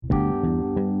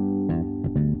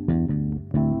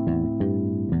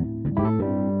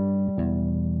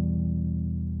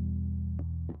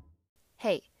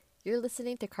You're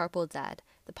listening to Carpool Dad,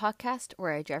 the podcast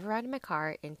where I drive around in my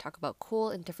car and talk about cool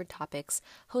and different topics,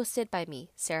 hosted by me,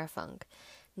 Sarah Fung.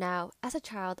 Now, as a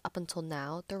child up until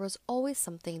now, there was always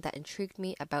something that intrigued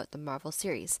me about the Marvel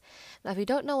series. Now, if you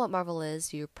don't know what Marvel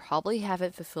is, you probably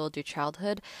haven't fulfilled your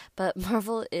childhood, but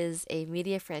Marvel is a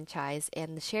media franchise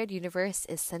and the shared universe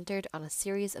is centered on a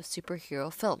series of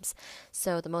superhero films.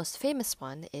 So the most famous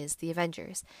one is The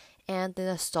Avengers. And the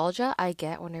nostalgia I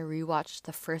get when I rewatch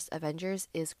the first Avengers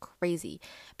is crazy.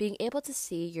 Being able to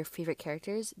see your favorite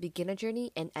characters begin a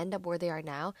journey and end up where they are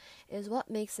now is what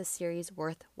makes the series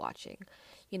worth watching.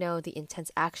 You know, the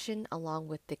intense action along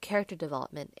with the character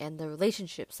development and the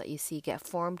relationships that you see get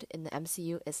formed in the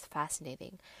MCU is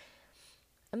fascinating.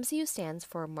 MCU stands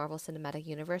for Marvel Cinematic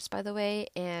Universe, by the way,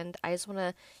 and I just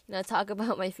want to, talk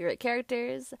about my favorite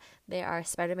characters. They are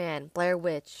Spider-Man, Blair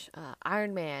Witch,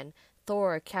 Iron Man,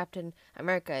 Thor, Captain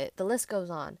America, the list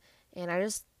goes on. And I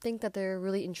just think that they're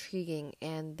really intriguing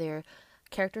and their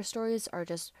character stories are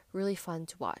just really fun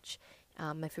to watch.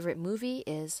 My favorite movie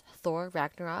is Thor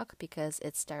Ragnarok because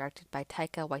it's directed by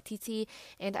Taika Waititi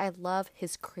and I love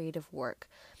his creative work.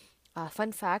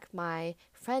 Fun fact, my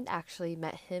friend actually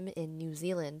met him in New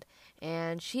Zealand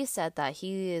and she said that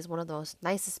he is one of the most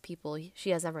nicest people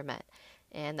she has ever met.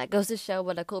 And that goes to show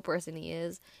what a cool person he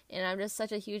is. And I'm just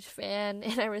such a huge fan,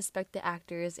 and I respect the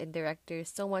actors and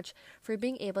directors so much for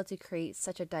being able to create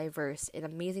such a diverse and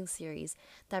amazing series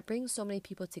that brings so many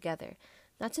people together.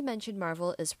 Not to mention,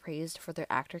 Marvel is praised for their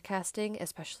actor casting,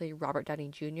 especially Robert Downey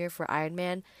Jr. for Iron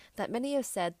Man, that many have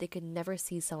said they could never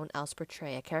see someone else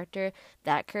portray a character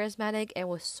that charismatic and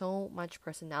with so much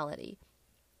personality.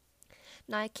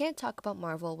 Now, I can't talk about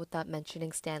Marvel without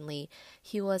mentioning Stan Lee.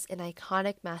 He was an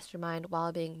iconic mastermind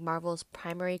while being Marvel's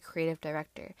primary creative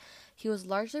director. He was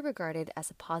largely regarded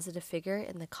as a positive figure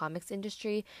in the comics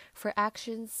industry for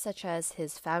actions such as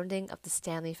his founding of the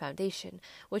Stan Lee Foundation,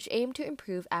 which aimed to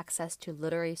improve access to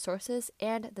literary sources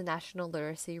and the national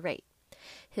literacy rate.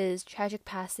 His tragic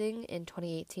passing in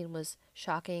 2018 was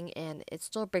shocking and it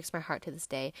still breaks my heart to this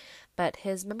day, but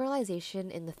his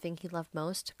memorialization in the thing he loved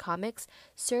most, comics,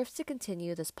 serves to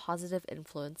continue this positive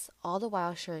influence, all the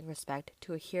while showing respect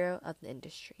to a hero of the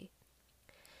industry.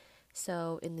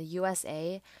 So in the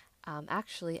USA,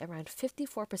 actually, around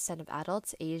 54% of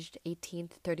adults aged 18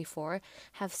 to 34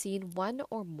 have seen one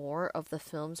or more of the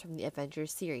films from the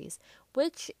Avengers series,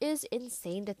 which is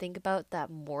insane to think about that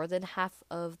more than half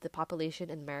of the population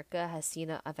in America has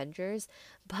seen Avengers,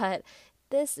 but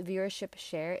this viewership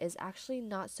share is actually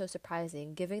not so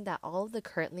surprising given that all of the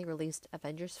currently released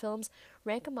Avengers films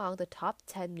rank among the top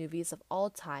 10 movies of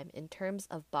all time in terms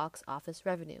of box office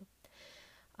revenue.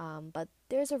 But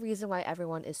there's a reason why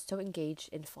everyone is so engaged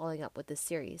in following up with this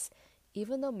series.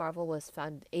 Even though Marvel was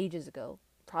founded ages ago,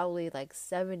 probably like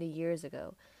 70 years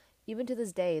ago, even to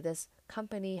this day, this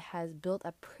company has built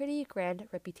a pretty grand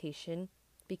reputation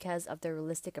because of their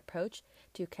realistic approach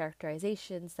to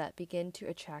characterizations that begin to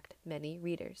attract many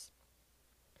readers.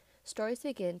 Stories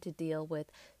begin to deal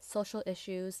with social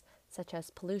issues such as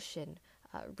pollution,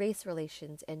 race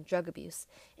relations, and drug abuse,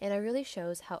 and it really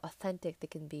shows how authentic they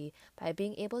can be by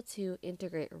being able to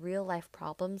integrate real-life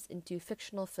problems into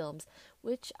fictional films,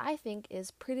 which I think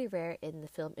is pretty rare in the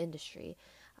film industry,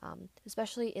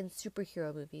 especially in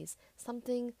superhero movies.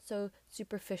 Something so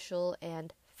superficial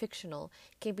and fictional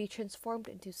can be transformed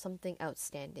into something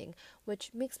outstanding,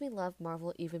 which makes me love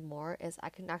Marvel even more as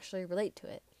I can actually relate to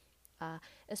it.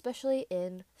 Especially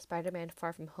in Spider-Man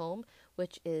Far From Home,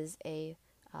 which is a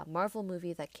Marvel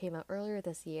movie that came out earlier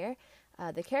this year.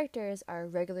 The characters are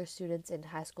regular students in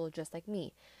high school just like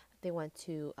me. They went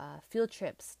to field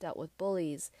trips, dealt with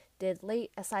bullies, did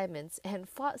late assignments, and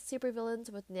fought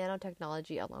supervillains with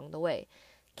nanotechnology along the way.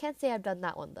 Can't say I've done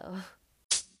that one though.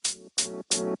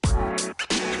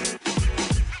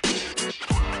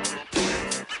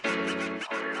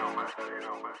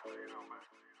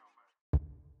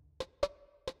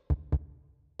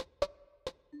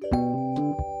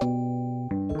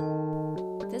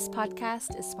 This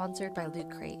podcast is sponsored by Loot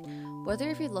Crate.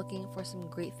 Whether if you're looking for some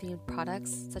great themed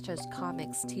products such as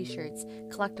comics, t-shirts,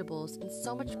 collectibles, and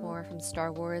so much more from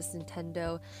Star Wars,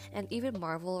 Nintendo, and even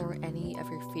Marvel or any of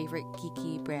your favorite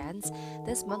geeky brands,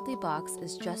 this monthly box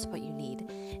is just what you need.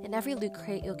 In every Loot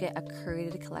Crate, you'll get a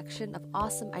curated collection of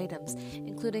awesome items,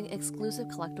 including exclusive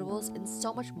collectibles and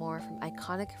so much more from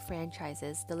iconic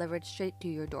franchises delivered straight to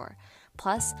your door.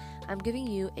 Plus, I'm giving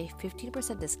you a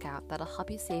 15% discount that'll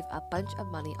help you save a bunch of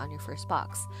money on your first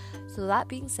box. So that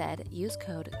being said, use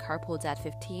code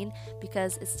CarpoolDad15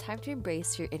 because it's time to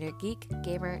embrace your inner geek,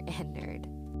 gamer, and nerd.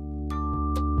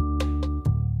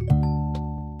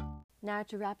 Now,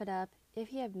 to wrap it up,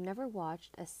 if you have never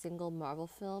watched a single Marvel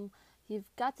film,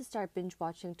 you've got to start binge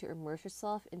watching to immerse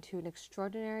yourself into an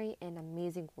extraordinary and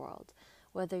amazing world.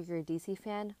 Whether you're a DC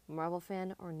fan, Marvel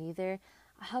fan, or neither,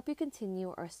 I hope you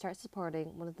continue or start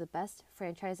supporting one of the best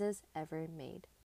franchises ever made.